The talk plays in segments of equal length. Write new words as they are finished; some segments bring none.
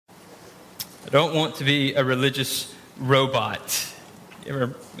I don't want to be a religious robot. You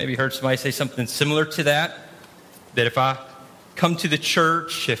ever maybe heard somebody say something similar to that? That if I come to the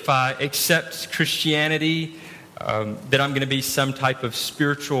church, if I accept Christianity, that I'm going to be some type of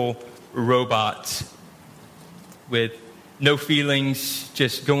spiritual robot with no feelings,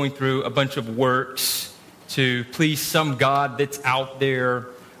 just going through a bunch of works to please some God that's out there.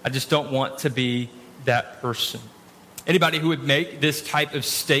 I just don't want to be that person. Anybody who would make this type of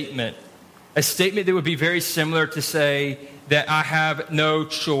statement, a statement that would be very similar to say that I have no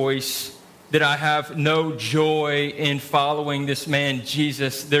choice, that I have no joy in following this man,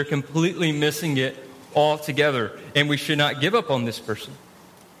 Jesus, they're completely missing it altogether. And we should not give up on this person.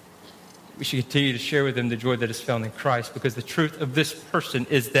 We should continue to share with them the joy that is found in Christ, because the truth of this person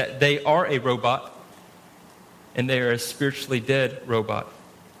is that they are a robot and they are a spiritually dead robot,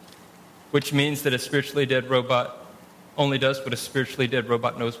 which means that a spiritually dead robot only does what a spiritually dead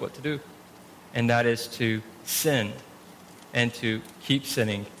robot knows what to do, and that is to sin and to keep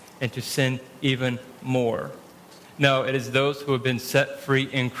sinning and to sin even more. No, it is those who have been set free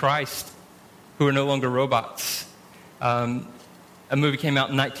in Christ who are no longer robots. A movie came out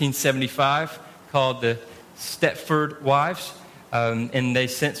in 1975 called The Stepford Wives, and they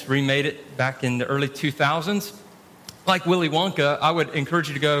since remade it back in the early 2000s. Like Willy Wonka, I would encourage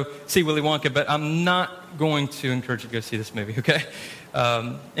you to go see Willy Wonka, but I'm not going to encourage you to go see this movie, okay?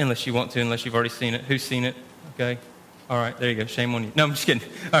 Unless you want to, unless you've already seen it. Who's seen it? Okay. All right, there you go. Shame on you. No, I'm just kidding.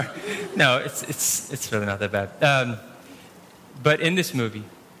 All right. No, it's really not that bad. But in this movie,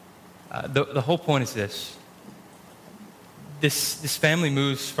 the whole point is this. This family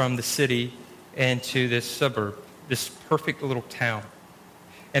moves from the city into this suburb, this perfect little town.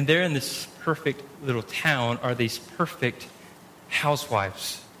 And there in this perfect little town are these perfect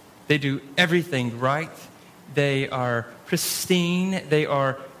housewives. They do everything right. They are pristine. They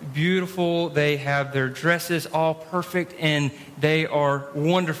are beautiful. They have their dresses all perfect. And they are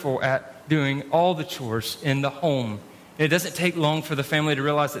wonderful at doing all the chores in the home. And it doesn't take long for the family to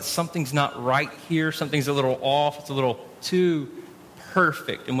realize that something's not right here. Something's a little off. It's a little too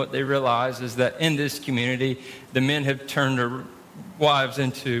perfect. And what they realize is that in this community, the men have turned their wives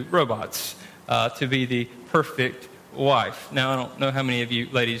into robots to be the perfect wife. Now, I don't know how many of you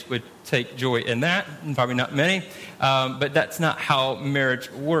ladies would take joy in that, and probably not many, but that's not how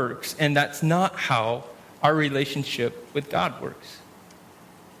marriage works, and that's not how our relationship with God works.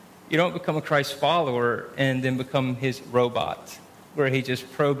 You don't become a Christ follower and then become his robot, where he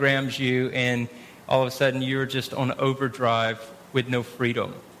just programs you and all of a sudden you're just on overdrive with no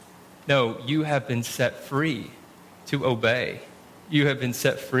freedom. No, you have been set free to obey. You have been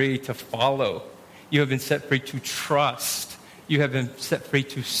set free to follow. You have been set free to trust. You have been set free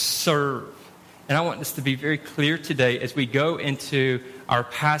to serve. And I want this to be very clear today as we go into our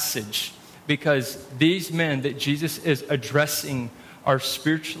passage, because these men that Jesus is addressing are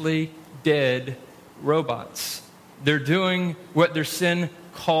spiritually dead robots. They're doing what their sin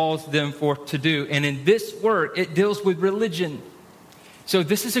calls them for to do. And in this word, it deals with religion. So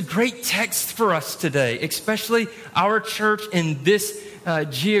this is a great text for us today, especially our church in this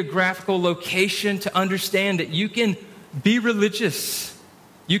geographical location, to understand that you can be religious.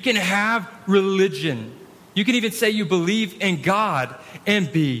 You can have religion. You can even say you believe in God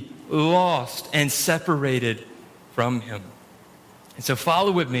and be lost and separated from him. And so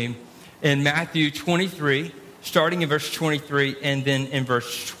follow with me in Matthew 23, starting in verse 23 and then in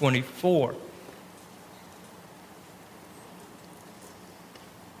verse 24.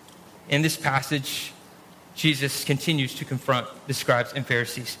 In this passage, Jesus continues to confront the scribes and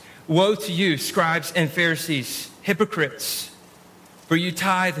Pharisees. Woe to you, scribes and Pharisees, hypocrites! For you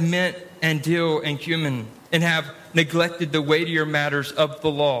tithe mint and dill and cumin, and have neglected the weightier matters of the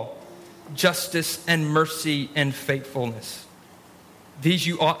law, justice and mercy and faithfulness. These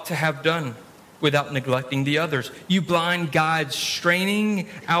you ought to have done without neglecting the others. You blind guides, straining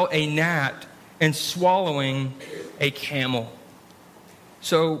out a gnat and swallowing a camel.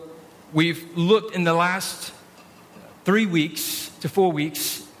 So we've looked in the last 3 weeks to 4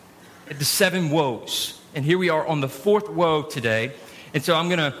 weeks at the 7 woes. And here we are on the 4th woe today. And so I'm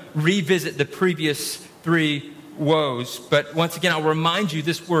going to revisit the previous 3 woes. But once again, I'll remind you,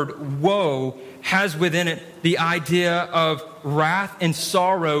 this word woe has within it the idea of wrath and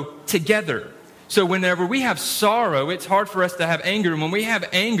sorrow together. So whenever we have sorrow, it's hard for us to have anger. And when we have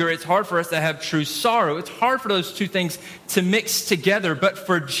anger, it's hard for us to have true sorrow. It's hard for those two things to mix together. But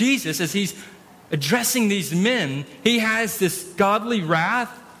for Jesus, as he's addressing these men, he has this godly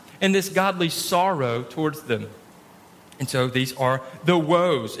wrath and this godly sorrow towards them. And so these are the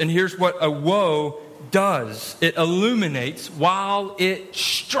woes. And here's what a woe does. It illuminates while it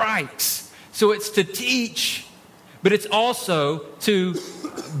strikes. So it's to teach, but it's also to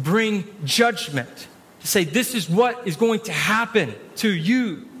bring judgment, to say this is what is going to happen to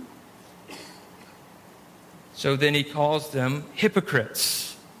you. So then he calls them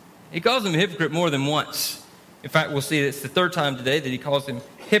hypocrites. He calls them a hypocrite more than once. In fact, we'll see it's the third time today that he calls them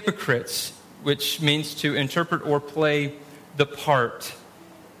hypocrites, which means to interpret or play the part.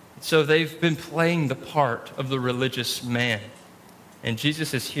 So they've been playing the part of the religious man. And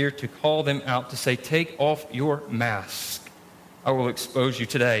Jesus is here to call them out, to say, take off your mask. I will expose you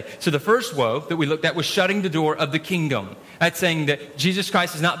today. So the first woe that we looked at was shutting the door of the kingdom. That's saying that Jesus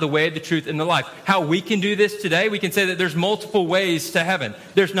Christ is not the way, the truth, and the life. How we can do this today, we can say that there's multiple ways to heaven.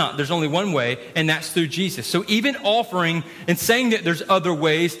 There's not. There's only one way, and that's through Jesus. So even offering and saying that there's other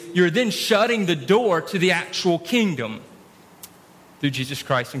ways, you're then shutting the door to the actual kingdom through Jesus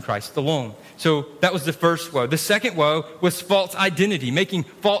Christ and Christ alone. So that was the first woe. The second woe was false identity, making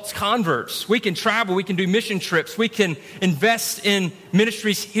false converts. We can travel, we can do mission trips, we can invest in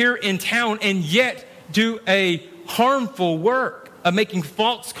ministries here in town and yet do a harmful work of making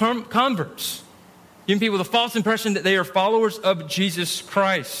false converts, giving people the false impression that they are followers of Jesus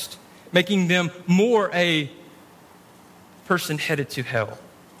Christ, making them more a person headed to hell.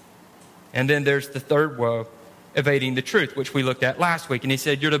 And then there's the third woe, evading the truth, which we looked at last week. And he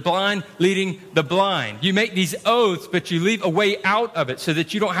said, you're the blind leading the blind. You make these oaths, but you leave a way out of it so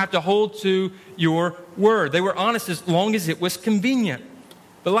that you don't have to hold to your word. They were honest as long as it was convenient.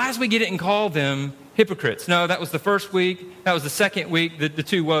 But last week he didn't call them hypocrites. No, that was the first week. That was the second week, the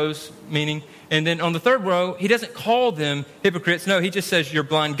two woes meaning. And then on the third woe, he doesn't call them hypocrites. No, he just says, you're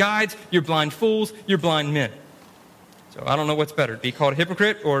blind guides, you're blind fools, you're blind men. So I don't know what's better, to be called a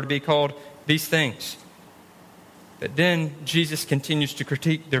hypocrite or to be called these things. But then Jesus continues to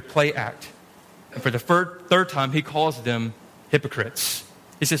critique their play act. And for the third time, he calls them hypocrites.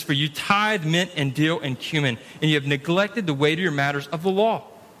 He says, for you tithe mint and dill and cumin, and you have neglected the weightier matters of the law,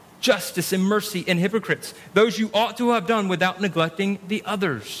 justice and mercy, and hypocrites, those you ought to have done without neglecting the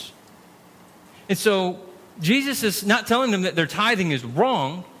others. And so Jesus is not telling them that their tithing is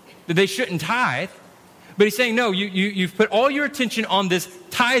wrong, that they shouldn't tithe. But he's saying, no, you've put all your attention on this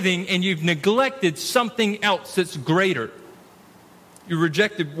tithing and you've neglected something else that's greater. You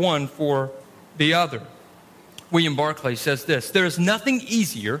rejected one for the other. William Barclay says this, there is nothing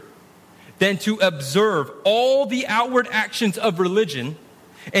easier than to observe all the outward actions of religion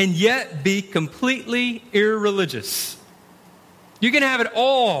and yet be completely irreligious. You can have it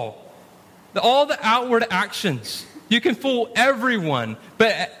all the outward actions. You can fool everyone,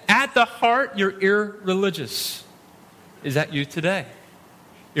 but at the heart, you're irreligious. Is that you today?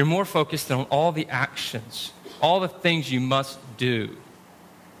 You're more focused on all the actions, all the things you must do,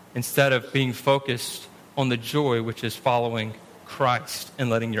 instead of being focused on the joy which is following Christ and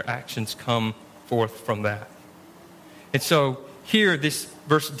letting your actions come forth from that. And so here, this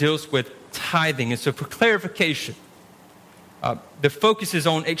verse deals with tithing. And so for clarification, the focus is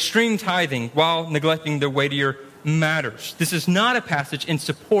on extreme tithing while neglecting the weightier matters. This is not a passage in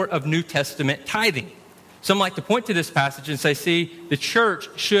support of New Testament tithing. Some like to point to this passage and say, see, the church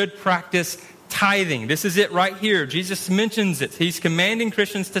should practice tithing. This is it right here. Jesus mentions it. He's commanding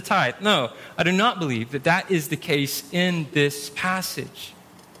Christians to tithe. No, I do not believe that that is the case in this passage.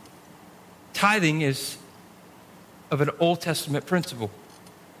 Tithing is of an Old Testament principle.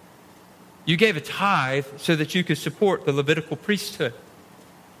 You gave a tithe so that you could support the Levitical priesthood.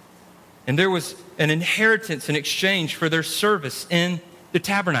 And there was an inheritance in exchange for their service in the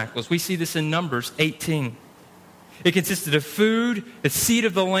tabernacles. We see this in Numbers 18. It consisted of food, the seed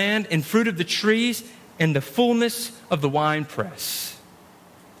of the land, and fruit of the trees, and the fullness of the winepress.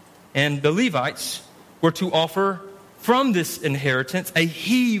 And the Levites were to offer from this inheritance a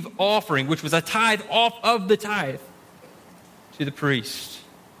heave offering, which was a tithe off of the tithe, to the priest.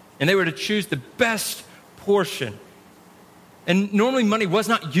 And they were to choose the best portion. And normally money was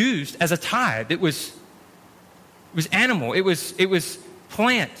not used as a tithe. It was animal. It was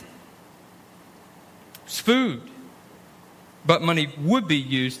plant. It was food. But money would be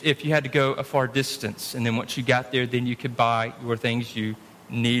used if you had to go a far distance. And then once you got there, then you could buy your things you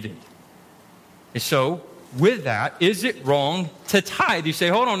needed. And so, with that, is it wrong to tithe? You say,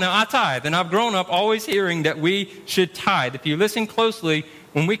 hold on now, I tithe. And I've grown up always hearing that we should tithe. If you listen closely,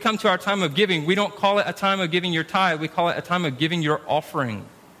 when we come to our time of giving, we don't call it a time of giving your tithe. We call it a time of giving your offering.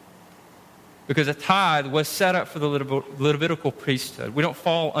 Because a tithe was set up for the Levitical priesthood. We don't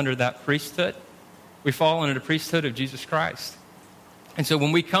fall under that priesthood. We fall under the priesthood of Jesus Christ. And so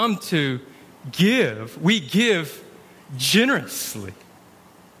when we come to give, we give generously.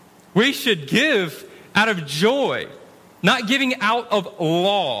 We should give out of joy, not giving out of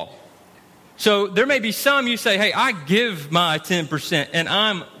law. So there may be some you say, hey, I give my 10% and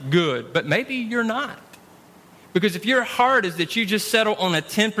I'm good. But maybe you're not. Because if your heart is that you just settle on a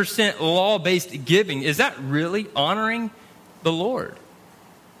 10% law-based giving, is that really honoring the Lord?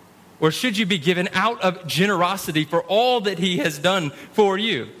 Or should you be given out of generosity for all that he has done for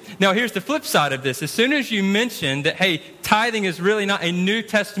you? Now, here's the flip side of this. As soon as you mention that, hey, tithing is really not a New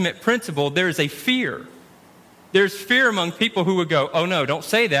Testament principle, there is a fear. There's fear among people who would go, oh no, don't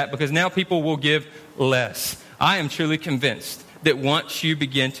say that because now people will give less. I am truly convinced that once you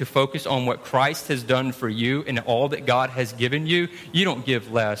begin to focus on what Christ has done for you and all that God has given you, you don't give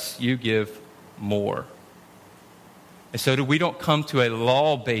less, you give more. And so we don't come to a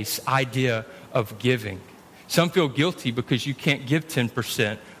law-based idea of giving. Some feel guilty because you can't give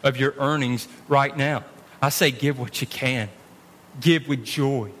 10% of your earnings right now. I say give what you can. Give with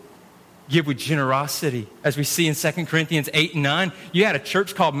joy. Give with generosity. As we see in 2 Corinthians 8 and 9, you had a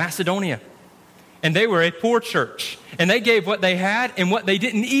church called Macedonia. And they were a poor church. And they gave what they had and what they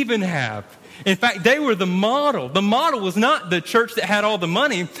didn't even have. In fact, they were the model. The model was not the church that had all the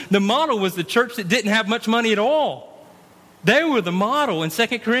money. The model was the church that didn't have much money at all. They were the model in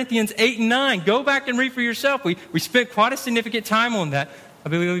 2 Corinthians 8 and 9. Go back and read for yourself. We spent quite a significant time on that, I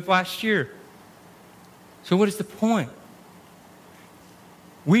believe, last year. So what is the point?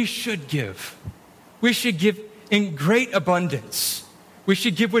 We should give. We should give in great abundance. We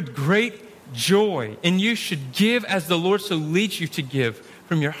should give with great joy. And you should give as the Lord so leads you to give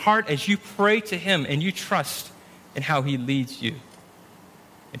from your heart as you pray to him and you trust in how he leads you.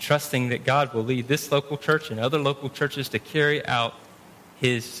 And trusting that God will lead this local church and other local churches to carry out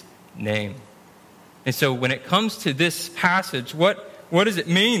his name. And so when it comes to this passage, what does it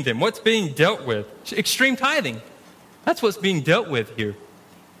mean then? What's being dealt with? Extreme tithing. That's what's being dealt with here.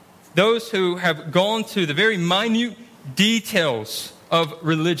 Those who have gone to the very minute details of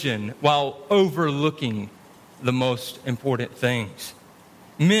religion while overlooking the most important things.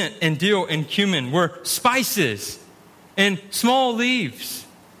 Mint and dill and cumin were spices and small leaves.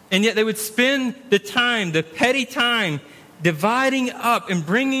 And yet they would spend the time, the petty time, dividing up and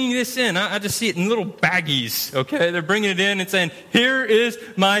bringing this in. I just see it in little baggies, okay? They're bringing it in and saying, here is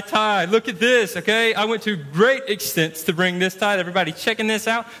my tithe. Look at this, okay? I went to great extents to bring this tithe. Everybody checking this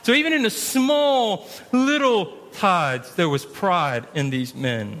out? So even in the small, little tithes, there was pride in these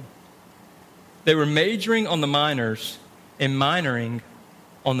men. They were majoring on the minors and minoring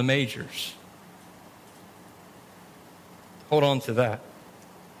on the majors. Hold on to that.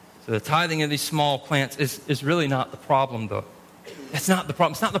 So the tithing of these small plants is really not the problem, though. That's not the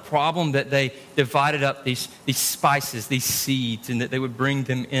problem. It's not the problem that they divided up these spices, these seeds, and that they would bring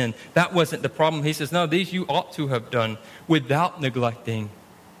them in. That wasn't the problem. He says, no, these you ought to have done without neglecting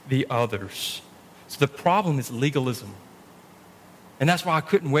the others. So the problem is legalism. And that's why I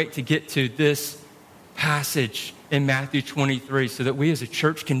couldn't wait to get to this passage in Matthew 23 so that we as a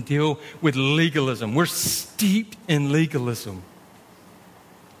church can deal with legalism. We're steeped in legalism.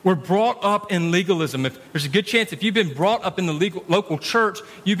 We're brought up in legalism. If there's a good chance if you've been brought up in the local church,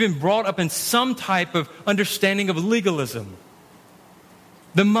 you've been brought up in some type of understanding of legalism.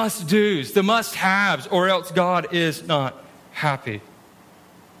 The must-dos, the must-haves, or else God is not happy.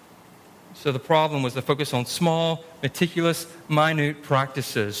 So the problem was the focus on small, meticulous, minute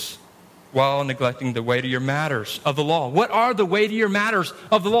practices while neglecting the weightier matters of the law. What are the weightier matters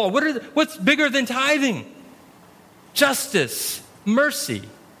of the law? What's bigger than tithing? Justice, mercy,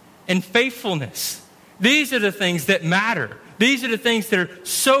 and faithfulness. These are the things that matter. These are the things that are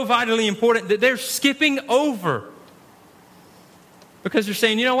so vitally important that they're skipping over. Because they're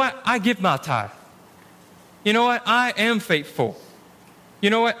saying, you know what? I give my tithe. You know what? I am faithful. You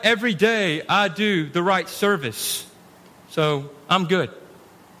know what? Every day I do the right service. So I'm good.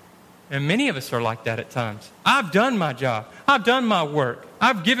 And many of us are like that at times. I've done my job. I've done my work.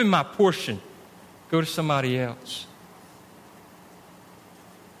 I've given my portion. Go to somebody else.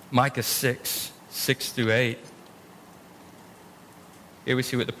 Micah 6 through 8. Here we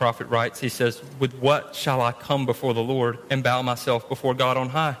see what the prophet writes. He says, with what shall I come before the Lord and bow myself before God on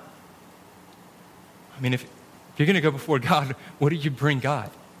high? I mean, if you're going to go before God, what do you bring God?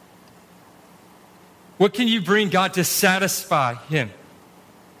 What can you bring God to satisfy him?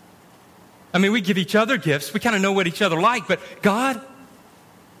 I mean, we give each other gifts. We kind of know what each other like, but God,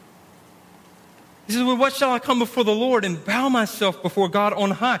 he says, well, what shall I come before the Lord and bow myself before God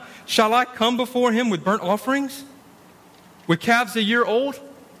on high? Shall I come before him with burnt offerings? With calves a year old?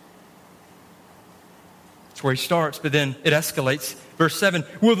 That's where he starts, but then it escalates. Verse 7,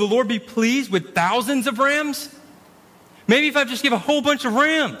 will the Lord be pleased with thousands of rams? Maybe if I just give a whole bunch of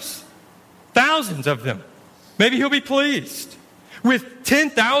rams, thousands of them, maybe he'll be pleased. with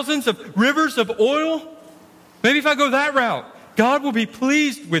 10,000s of rivers of oil? Maybe if I go that route, God will be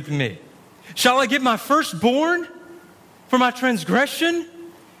pleased with me. Shall I give my firstborn for my transgression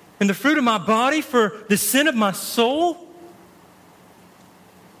and the fruit of my body for the sin of my soul?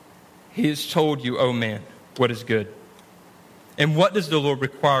 He has told you, O man, what is good. And what does the Lord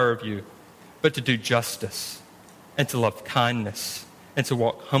require of you but to do justice and to love kindness and to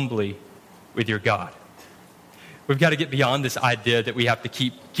walk humbly with your God? We've got to get beyond this idea that we have to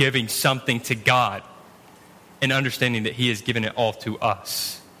keep giving something to God and understanding that He has given it all to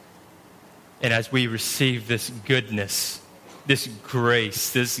us. And as we receive this goodness, this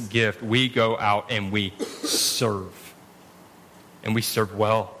grace, this gift, we go out and we serve. And we serve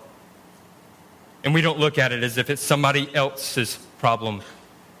well. And we don't look at it as if it's somebody else's problem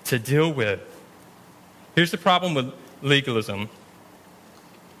to deal with. Here's the problem with legalism.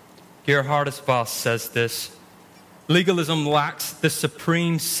 Gerhardus Voss says this: legalism lacks the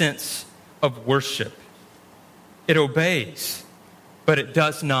supreme sense of worship. It obeys, but it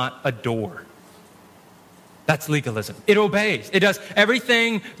does not adore. That's legalism. It obeys. It does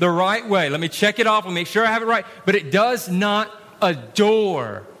everything the right way. Let me check it off and make sure I have it right. But it does not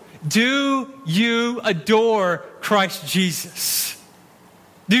adore. Do you adore Christ Jesus?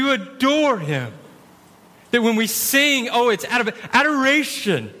 Do you adore Him? That when we sing, it's out of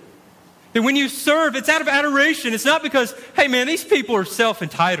adoration. That when you serve, it's out of adoration. It's not because, hey man, these people are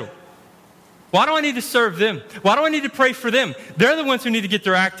self-entitled. Why do I need to serve them? Why do I need to pray for them? They're the ones who need to get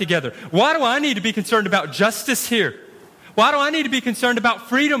their act together. Why do I need to be concerned about justice here? Why do I need to be concerned about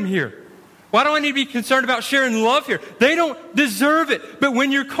freedom here? Why do I need to be concerned about sharing love here? They don't deserve it. But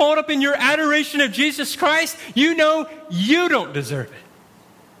when you're caught up in your adoration of Jesus Christ, you know you don't deserve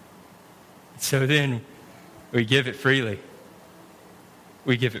it. So then we give it freely.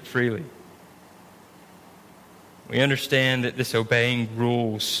 We give it freely. We understand that this obeying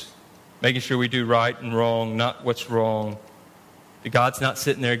rules, making sure we do right and wrong, not what's wrong. The God's not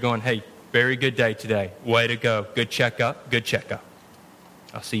sitting there going, hey, very good day today. Way to go. Good checkup. Good checkup.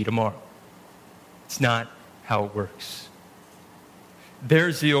 I'll see you tomorrow. It's not how it works.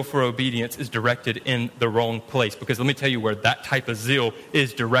 Their zeal for obedience is directed in the wrong place, because let me tell you where that type of zeal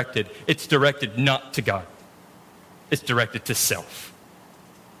is directed. It's directed not to God. It's directed to self.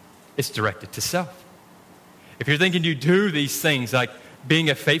 It's directed to self. If you're thinking you do these things like being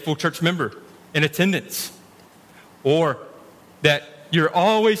a faithful church member in attendance, or that you're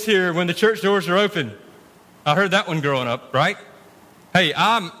always here when the church doors are open. I heard that one growing up, right? Hey,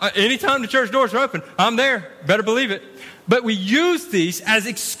 anytime the church doors are open, I'm there. Better believe it. But we use these as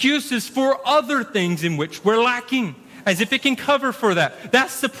excuses for other things in which we're lacking, as if it can cover for that.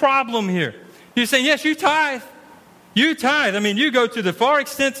 That's the problem here. You're saying, yes, you tithe. You tithe. I mean, you go to the far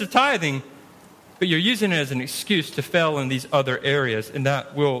extent of tithing, but you're using it as an excuse to fail in these other areas, and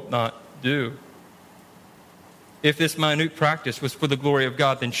that will not do. If this minute practice was for the glory of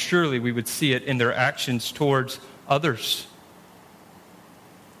God, then surely we would see it in their actions towards others.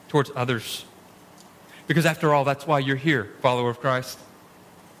 Towards others. Because after all, that's why you're here, follower of Christ.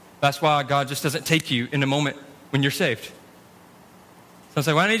 That's why God just doesn't take you in the moment when you're saved. So I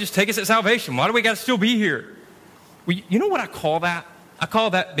say, why don't you just take us at salvation? Why do we got to still be here? Well, you know what I call that? I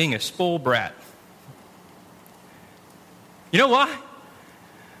call that being a spoiled brat. You know why?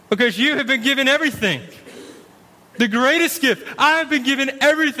 Because you have been given everything. The greatest gift. I have been given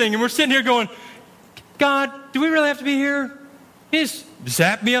everything. And we're sitting here going, God, do we really have to be here? You just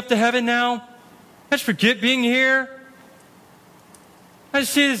zap me up to heaven now? I just forget being here? I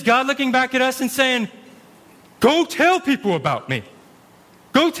just see this God looking back at us and saying, go tell people about me.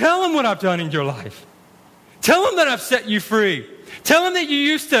 Go tell them what I've done in your life. Tell them that I've set you free. Tell them that you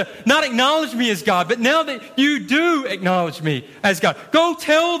used to not acknowledge me as God, but now that you do acknowledge me as God. Go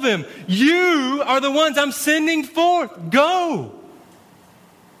tell them, you are the ones I'm sending forth. Go.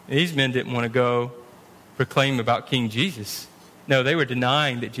 These men didn't want to go proclaim about King Jesus. No, they were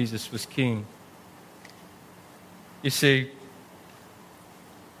denying that Jesus was king. You see, it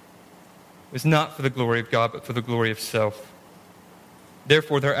was not for the glory of God, but for the glory of self.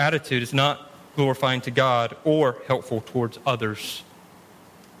 Therefore, their attitude is not glorifying to God or helpful towards others,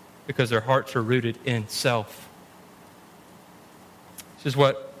 because their hearts are rooted in self. This is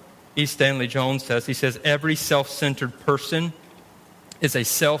what E. Stanley Jones says. He says, every self-centered person is a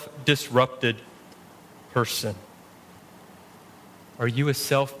self-disrupted person. Are you a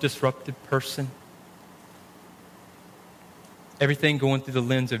self-disrupted person? Everything going through the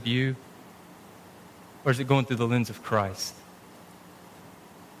lens of you? Or is it going through the lens of Christ?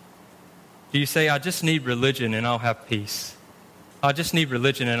 Do you say, I just need religion and I'll have peace? I just need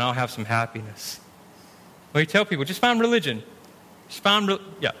religion and I'll have some happiness. Well, you tell people, just find religion.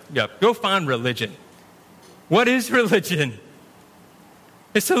 Just go find religion. What is religion?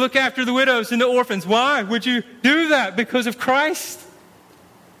 It's to look after the widows and the orphans. Why would you do that? Because of Christ?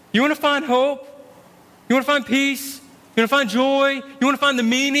 You want to find hope? You want to find peace? You want to find joy? You want to find the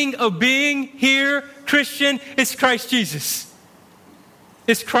meaning of being here, Christian? It's Christ Jesus.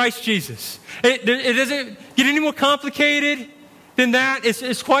 It's Christ Jesus. It doesn't get any more complicated than that.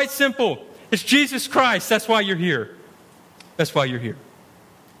 It's quite simple. It's Jesus Christ. That's why you're here. That's why you're here.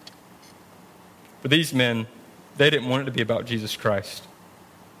 For these men, they didn't want it to be about Jesus Christ.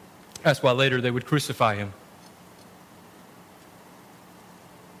 That's why later they would crucify him.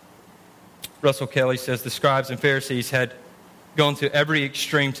 Russell Kelly says the scribes and Pharisees had gone to every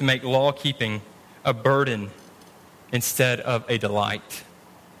extreme to make law-keeping a burden instead of a delight.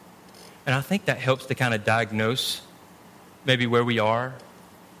 And I think that helps to kind of diagnose maybe where we are.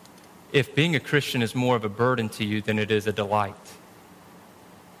 If being a Christian is more of a burden to you than it is a delight.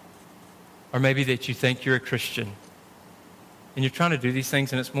 Or maybe that you think you're a Christian and you're trying to do these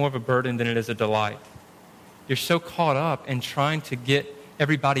things and it's more of a burden than it is a delight. You're so caught up in trying to get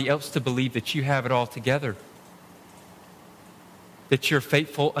everybody else to believe that you have it all together. That you're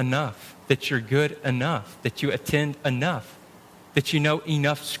faithful enough. That you're good enough. That you attend enough. That you know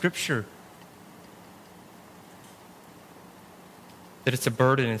enough Scripture. That it's a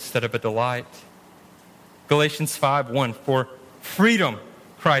burden instead of a delight. Galatians 5:1, for freedom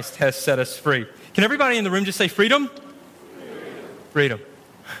Christ has set us free. Can everybody in the room just say freedom? Freedom.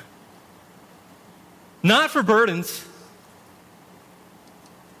 Not for burdens.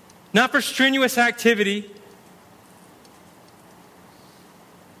 Not for strenuous activity.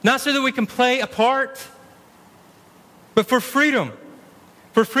 Not so that we can play a part, but for freedom.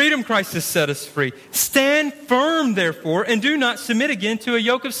 For freedom Christ has set us free. Stand firm, therefore, and do not submit again to a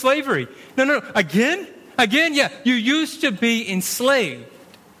yoke of slavery. No. Again? Yeah. You used to be enslaved,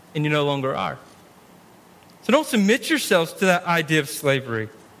 and you no longer are. So don't submit yourselves to that idea of slavery.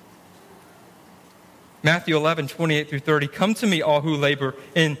 Matthew 11:28-30. Come to me, all who labor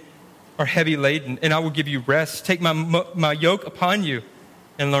and are heavy laden, and I will give you rest. Take my yoke upon you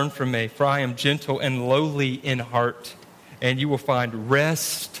and learn from me, for I am gentle and lowly in heart, and you will find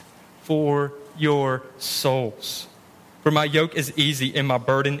rest for your souls. For my yoke is easy and my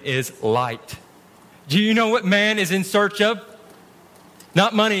burden is light. Do you know what man is in search of?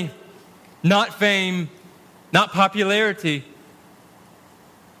 Not money, not fame, not popularity,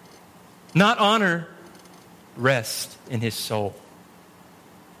 not honor. Rest in his soul,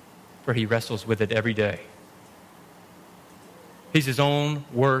 for he wrestles with it every day. He's his own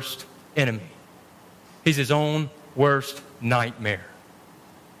worst enemy. He's his own worst nightmare.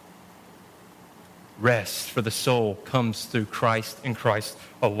 Rest for the soul comes through Christ and Christ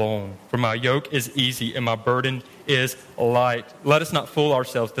alone. For my yoke is easy and my burden is light. Let us not fool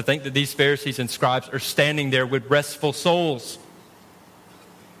ourselves to think that these Pharisees and scribes are standing there with restful souls.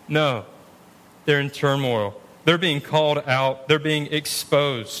 No, they're in turmoil. They're being called out. They're being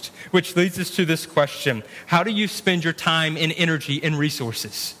exposed. Which leads us to this question. How do you spend your time and energy and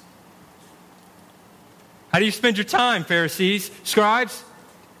resources? How do you spend your time, Pharisees, scribes?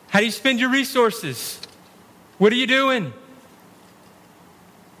 How do you spend your resources? What are you doing?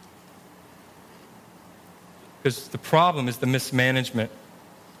 Because the problem is the mismanagement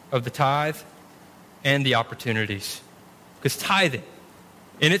of the tithe and the opportunities. Because tithing,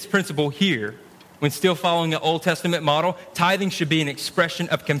 in its principle here, when still following the Old Testament model, tithing should be an expression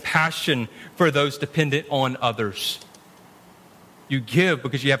of compassion for those dependent on others. You give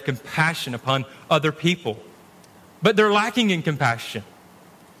because you have compassion upon other people. But they're lacking in compassion.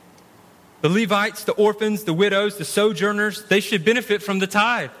 The Levites, the orphans, the widows, the sojourners, they should benefit from the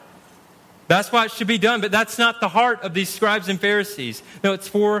tithe. That's why it should be done, but that's not the heart of these scribes and Pharisees. No, it's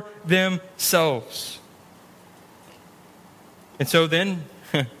for themselves. And so then,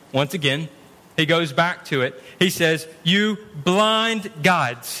 once again, he goes back to it. He says, you blind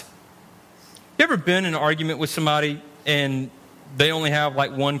guides. You ever been in an argument with somebody and they only have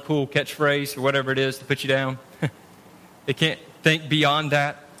like one cool catchphrase or whatever it is to put you down? They can't think beyond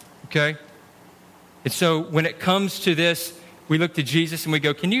that, okay? And so when it comes to this, we look to Jesus and we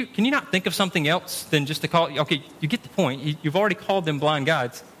go, can you not think of something else than just to call? Okay, you get the point. You've already called them blind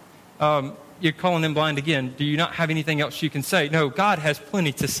guides. You're calling them blind again. Do you not have anything else you can say? No, God has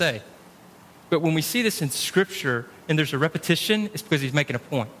plenty to say. But when we see this in Scripture and there's a repetition, it's because he's making a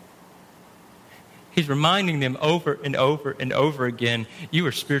point. He's reminding them over and over and over again, you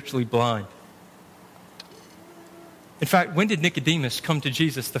are spiritually blind. In fact, when did Nicodemus come to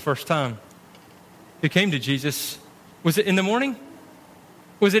Jesus the first time? He came to Jesus. Was it in the morning?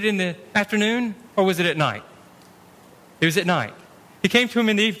 Was it in the afternoon? Or was it at night? It was at night. He came to him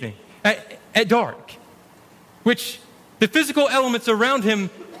in the evening, at dark, which the physical elements around him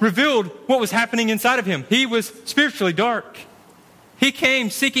revealed what was happening inside of him. He was spiritually dark. He came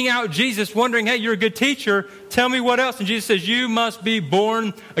seeking out Jesus, wondering, hey, you're a good teacher. Tell me what else. And Jesus says, you must be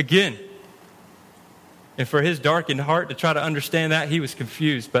born again. And for his darkened heart to try to understand that, he was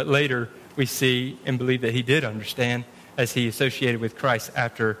confused. But later we see and believe that he did understand as he associated with Christ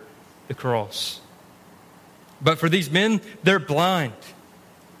after the cross. But for these men, they're blind.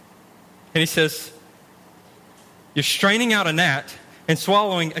 And he says, you're straining out a gnat and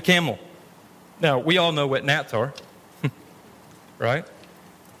swallowing a camel. Now, we all know what gnats are. Right?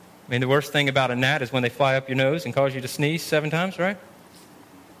 I mean, the worst thing about a gnat is when they fly up your nose and cause you to sneeze 7 times, right?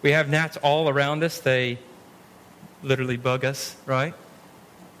 We have gnats all around us. They literally bug us, right?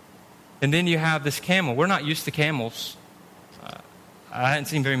 And then you have this camel. We're not used to camels. I hadn't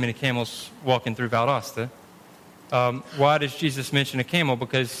seen very many camels walking through Valdosta. Why does Jesus mention a camel?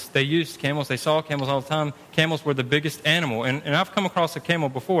 Because they used camels. They saw camels all the time. Camels were the biggest animal. And I've come across a camel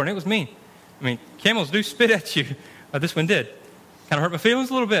before, and it was mean. I mean, camels do spit at you. This one did. Kind of hurt my feelings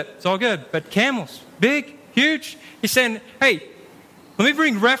a little bit. It's all good. But camels, big, huge. He's saying, hey, let me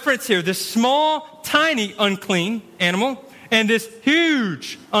bring reference here. This small, tiny, unclean animal and this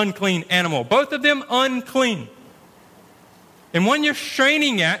huge, unclean animal. Both of them unclean. And when you're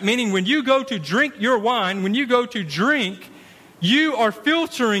straining at, meaning when you go to drink your wine, when you go to drink, you are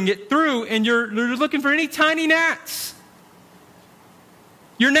filtering it through and you're looking for any tiny gnats.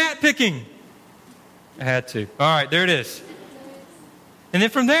 You're gnat picking. I had to. All right, there it is. And then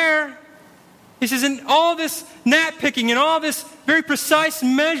from there, he says, in all this gnat picking and all this very precise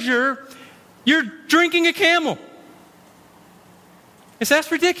measure, you're drinking a camel. He says,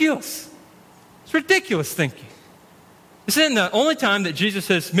 that's ridiculous. It's ridiculous thinking. This isn't the only time that Jesus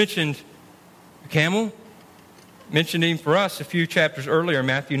has mentioned a camel. Mentioned him for us a few chapters earlier,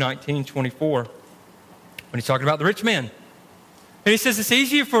 Matthew 19:24, when he's talking about the rich man. And he says it's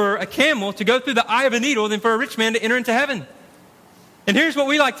easier for a camel to go through the eye of a needle than for a rich man to enter into heaven. And here's what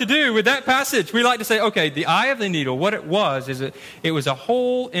we like to do with that passage. We like to say, okay, the eye of the needle, what it was is it was a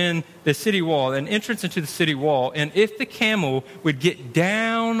hole in the city wall, an entrance into the city wall. And if the camel would get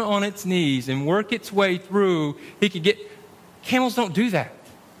down on its knees and work its way through, he could get... Camels don't do that.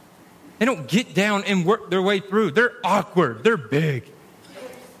 They don't get down and work their way through. They're awkward. They're big.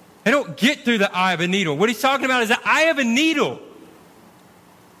 They don't get through the eye of a needle. What he's talking about is the eye of a needle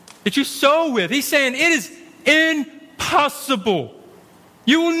that you sew with. He's saying it is impossible.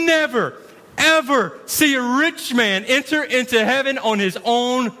 You will never, ever see a rich man enter into heaven on his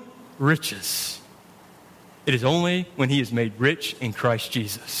own riches. It is only when he is made rich in Christ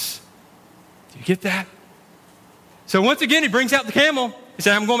Jesus. Do you get that? So once again, he brings out the camel. He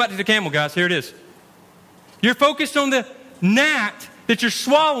said, I'm going back to the camel, guys. Here it is. You're focused on the gnat that you're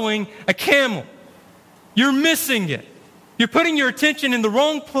swallowing a camel. You're missing it. You're putting your attention in the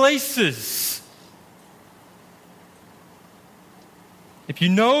wrong places. If you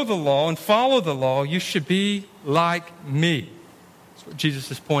know the law and follow the law, you should be like me. That's what Jesus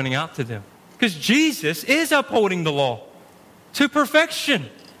is pointing out to them. Because Jesus is upholding the law to perfection.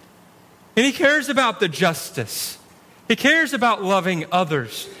 And he cares about the justice. He cares about loving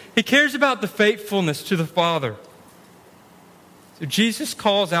others. He cares about the faithfulness to the Father. So Jesus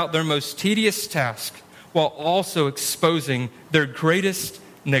calls out their most tedious task while also exposing their greatest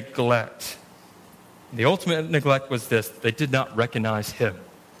neglect. The ultimate neglect was this: they did not recognize him.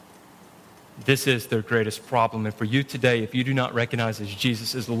 This is their greatest problem. And for you today, if you do not recognize as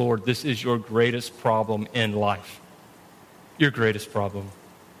Jesus is the Lord, this is your greatest problem in life. Your greatest problem.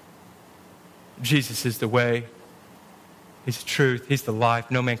 Jesus is the way. He's the truth. He's the life.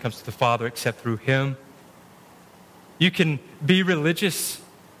 No man comes to the Father except through him. You can be religious.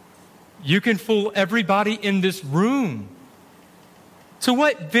 You can fool everybody in this room. To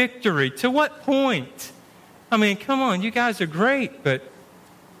what victory? To what point? I mean, come on, you guys are great, but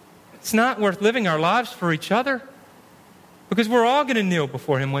it's not worth living our lives for each other, because we're all going to kneel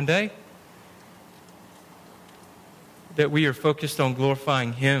before him one day. That we are focused on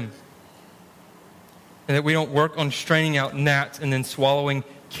glorifying him, and that we don't work on straining out gnats and then swallowing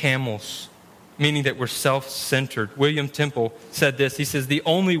camels, meaning that we're self-centered. William Temple said this. He says, the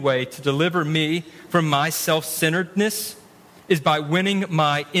only way to deliver me from my self-centeredness is by winning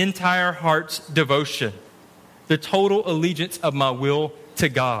my entire heart's devotion, the total allegiance of my will to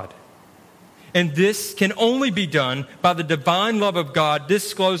God. And this can only be done by the divine love of God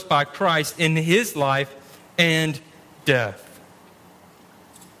disclosed by Christ in his life and death.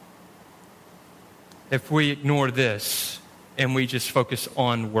 If we ignore this and we just focus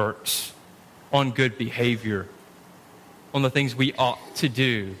on works, on good behavior, on the things we ought to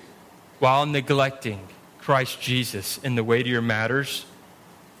do while neglecting Christ Jesus in the weightier matters,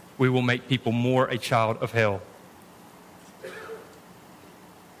 we will make people more a child of hell.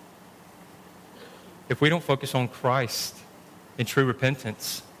 If we don't focus on Christ in true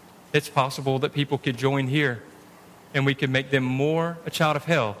repentance, it's possible that people could join here and we could make them more a child of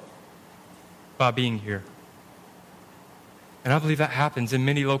hell by being here. And I believe that happens in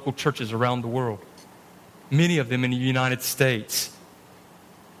many local churches around the world. Many of them in the United States.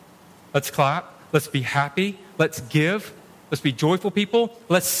 Let's clap. Let's be happy. Let's give. Let's be joyful people.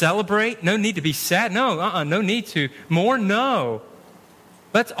 Let's celebrate. No need to be sad. No need to mourn. No.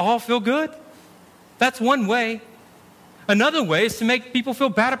 Let's all feel good. That's one way. Another way is to make people feel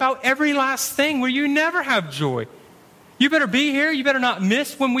bad about every last thing where you never have joy. You better be here. You better not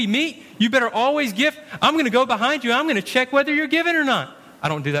miss when we meet. You better always give. I'm going to go behind you. I'm going to check whether you're giving or not. I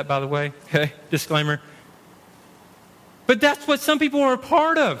don't do that, by the way. Okay, disclaimer. But that's what some people are a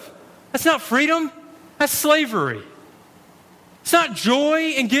part of. That's not freedom. That's slavery. It's not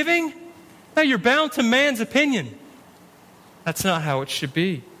joy in giving. No, you're bound to man's opinion. That's not how it should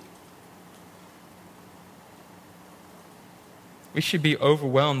be. We should be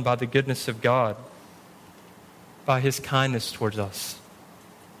overwhelmed by the goodness of God, by His kindness towards us.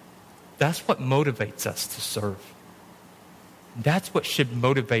 That's what motivates us to serve. That's what should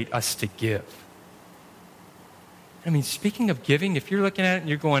motivate us to give. I mean, speaking of giving, if you're looking at it and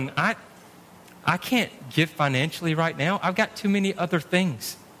you're going, I can't give financially right now. I've got too many other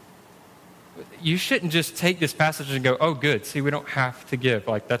things. You shouldn't just take this passage and go, oh, good. See, we don't have to give.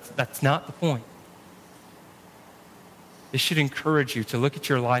 Like, that's not the point. This should encourage you to look at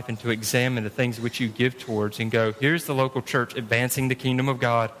your life and to examine the things which you give towards and go, here's the local church advancing the kingdom of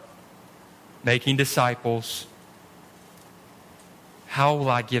God, making disciples. How will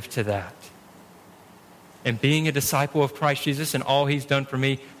I give to that? And being a disciple of Christ Jesus and all He's done for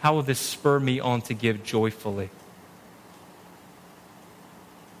me, how will this spur me on to give joyfully?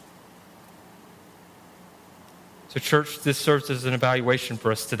 So church, this serves as an evaluation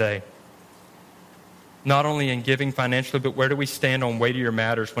for us today. Not only in giving financially, but where do we stand on weightier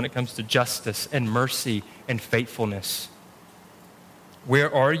matters when it comes to justice and mercy and faithfulness?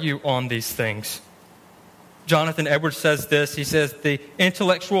 Where are you on these things? Jonathan Edwards says this. He says, the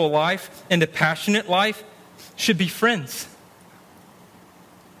intellectual life and the passionate life should be friends.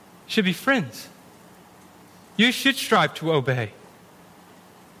 Should be friends. You should strive to obey.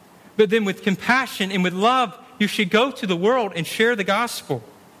 But then with compassion and with love, you should go to the world and share the gospel.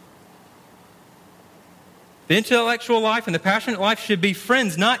 The intellectual life and the passionate life should be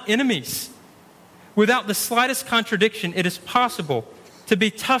friends, not enemies. Without the slightest contradiction, it is possible to be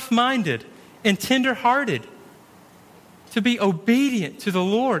tough-minded and tender-hearted, to be obedient to the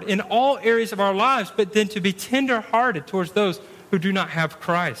Lord in all areas of our lives, but then to be tender-hearted towards those who do not have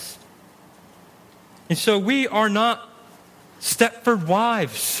Christ. And so we are not Stepford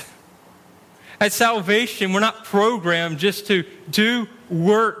wives. At salvation, we're not programmed just to do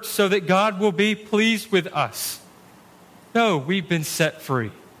work so that God will be pleased with us. No, we've been set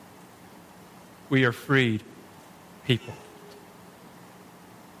free. We are freed people.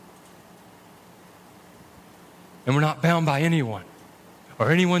 And we're not bound by anyone or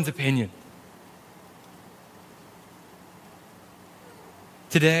anyone's opinion.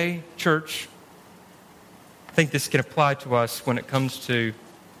 Today, church, I think this can apply to us when it comes to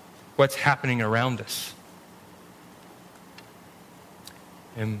what's happening around us.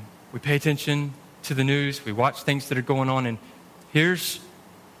 And we pay attention to the news, we watch things that are going on, and here's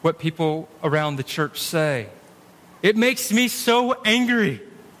what people around the church say. It makes me so angry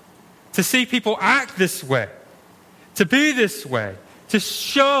to see people act this way, to be this way, to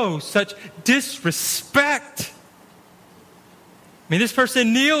show such disrespect. I mean, this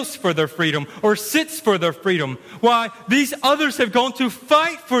person kneels for their freedom or sits for their freedom. Why? These others have gone to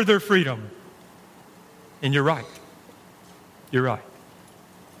fight for their freedom. And you're right. You're right.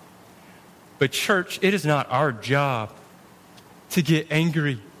 But church, it is not our job to get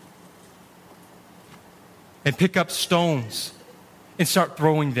angry and pick up stones and start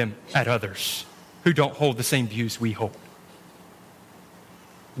throwing them at others who don't hold the same views we hold.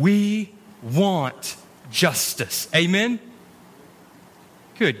 We want justice. Amen?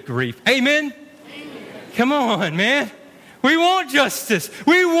 Good grief. Amen? Amen? Come on, man. We want justice.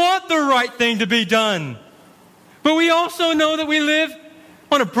 We want the right thing to be done. But we also know that we live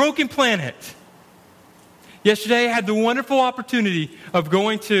on a broken planet. Yesterday, I had the wonderful opportunity of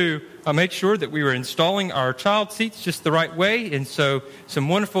going to make sure that we were installing our child seats just the right way. And so some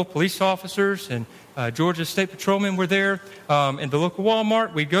wonderful police officers and Georgia State Patrolmen were there in the local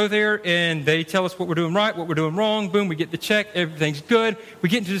Walmart. We go there, and they tell us what we're doing right, what we're doing wrong. Boom, we get the check. Everything's good. We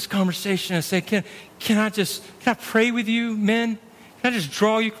get into this conversation. I say, can I pray with you, men? Can I just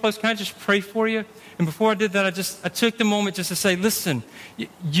draw you close? Can I just pray for you? And before I did that, I took the moment just to say, listen,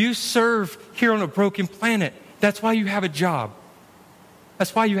 you serve here on a broken planet. That's why you have a job.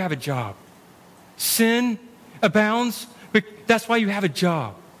 That's why you have a job. Sin abounds, but that's why you have a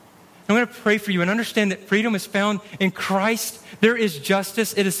job. I'm going to pray for you and understand that freedom is found in Christ. There is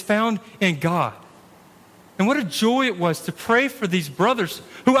justice. It is found in God. And what a joy it was to pray for these brothers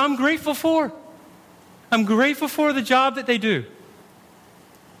who I'm grateful for. I'm grateful for the job that they do.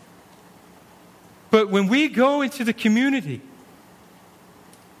 But when we go into the community,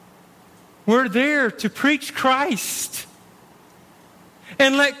 we're there to preach Christ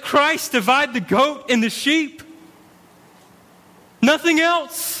and let Christ divide the goat and the sheep. Nothing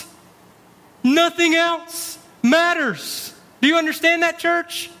else. Nothing else matters. Do you understand that,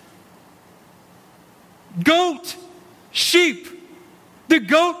 church? Goat, sheep. The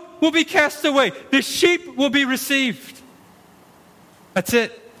goat will be cast away. The sheep will be received. That's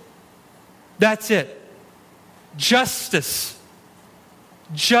it. That's it. Justice.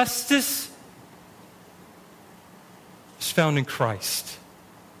 Justice is found in Christ.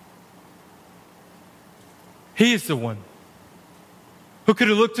 He is the one who could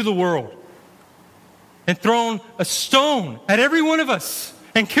have looked to the world and thrown a stone at every one of us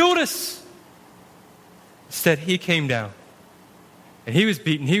and killed us. Instead, he came down and he was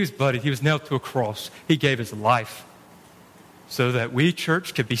beaten, he was bloodied, he was nailed to a cross. He gave his life so that we,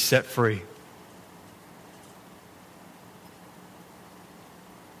 church, could be set free.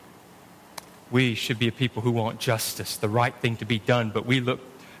 We should be a people who want justice, the right thing to be done, but we look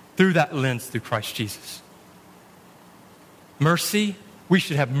through that lens through Christ Jesus. Mercy, we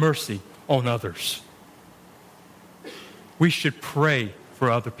should have mercy on others. We should pray for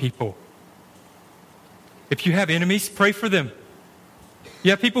other people. If you have enemies, pray for them.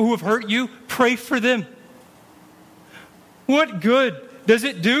 You have people who have hurt you, pray for them. What good does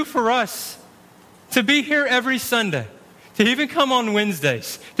it do for us to be here every Sunday? To even come on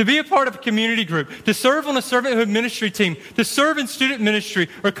Wednesdays, to be a part of a community group, to serve on a servanthood ministry team, to serve in student ministry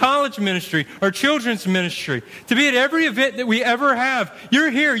or college ministry or children's ministry, to be at every event that we ever have. You're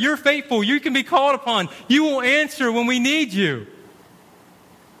here, you're faithful, you can be called upon, you will answer when we need you.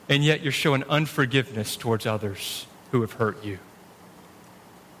 And yet you're showing unforgiveness towards others who have hurt you.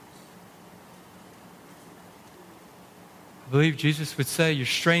 I believe Jesus would say you're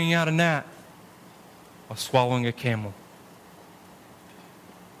straining out a gnat while swallowing a camel.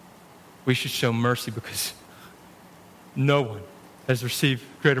 We should show mercy because no one has received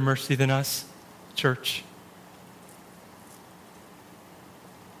greater mercy than us, church.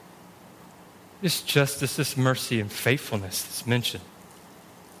 This justice, this mercy, and faithfulness that's mentioned.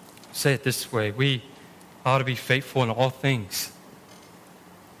 I'll say it this way. We ought to be faithful in all things.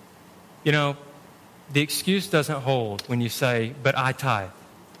 You know, the excuse doesn't hold when you say, but I tithe,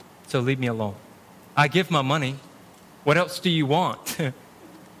 so leave me alone. I give my money. What else do you want?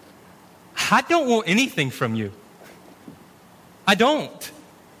 I don't want anything from you. I don't.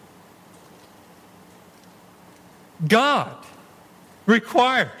 God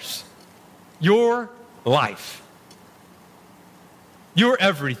requires your life, your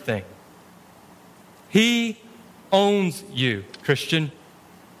everything. He owns you, Christian.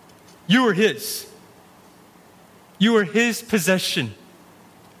 You are His. You are His possession.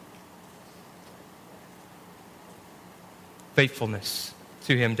 Faithfulness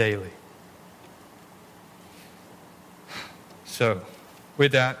to Him daily. So,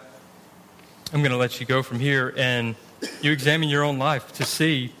 with that, I'm going to let you go from here and you examine your own life to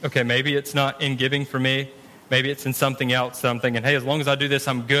see, okay, maybe it's not in giving for me. Maybe it's in something else. I'm thinking, hey, as long as I do this,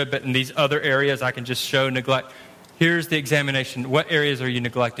 I'm good. But in these other areas, I can just show neglect. Here's the examination. What areas are you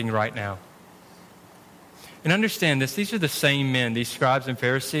neglecting right now? And understand this. These are the same men, these scribes and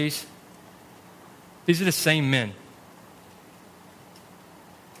Pharisees. These are the same men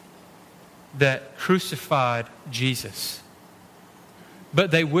that crucified Jesus. But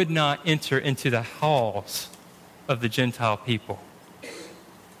they would not enter into the halls of the Gentile people.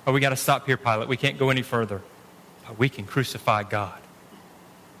 Oh, we got to stop here, Pilate. We can't go any further. But we can crucify God.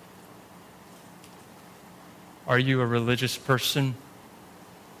 Are you a religious person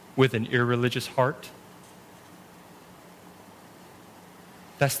with an irreligious heart?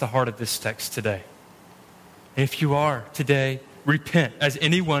 That's the heart of this text today. And if you are today, repent as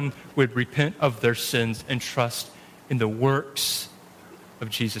anyone would repent of their sins and trust in the works of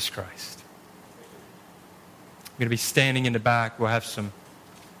Jesus Christ. I'm going to be standing in the back. We'll have some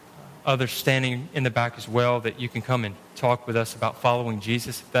others standing in the back as well that you can come and talk with us about following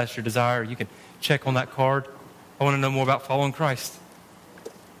Jesus if that's your desire. You can check on that card. I want to know more about following Christ.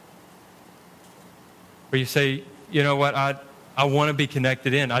 Or you say, you know what, I want to be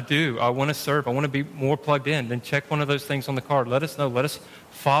connected in. I do. I want to serve. I want to be more plugged in. Then check one of those things on the card. Let us know. Let us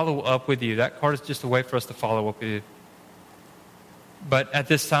follow up with you. That card is just a way for us to follow up with you. But at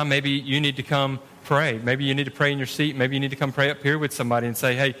this time, maybe you need to come pray. Maybe you need to pray in your seat. Maybe you need to come pray up here with somebody and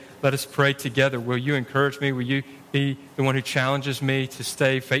say, hey, let us pray together. Will you encourage me? Will you be the one who challenges me to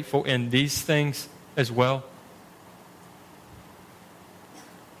stay faithful in these things as well?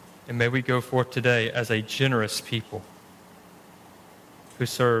 And may we go forth today as a generous people who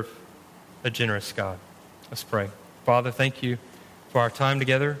serve a generous God. Let's pray. Father, thank you for our time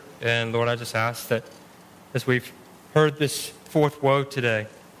together. And Lord, I just ask that as we've heard this fourth woe today,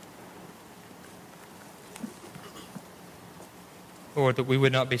 Lord, that we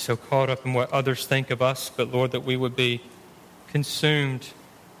would not be so caught up in what others think of us, but Lord, that we would be consumed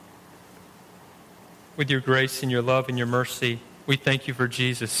with your grace and your love and your mercy. We thank you for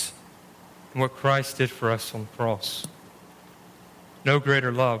Jesus and what Christ did for us on the cross. No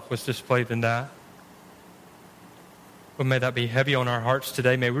greater love was displayed than that. But may that be heavy on our hearts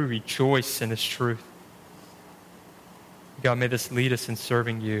today. May we rejoice in this truth. God, may this lead us in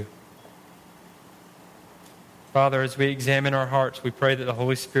serving you. Father, as we examine our hearts, we pray that the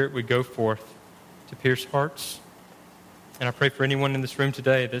Holy Spirit would go forth to pierce hearts. And I pray for anyone in this room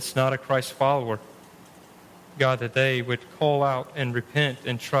today that's not a Christ follower, God, that they would call out and repent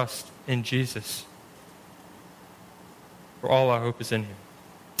and trust in Jesus. For all our hope is in him.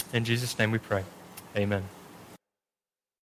 In Jesus' name we pray. Amen.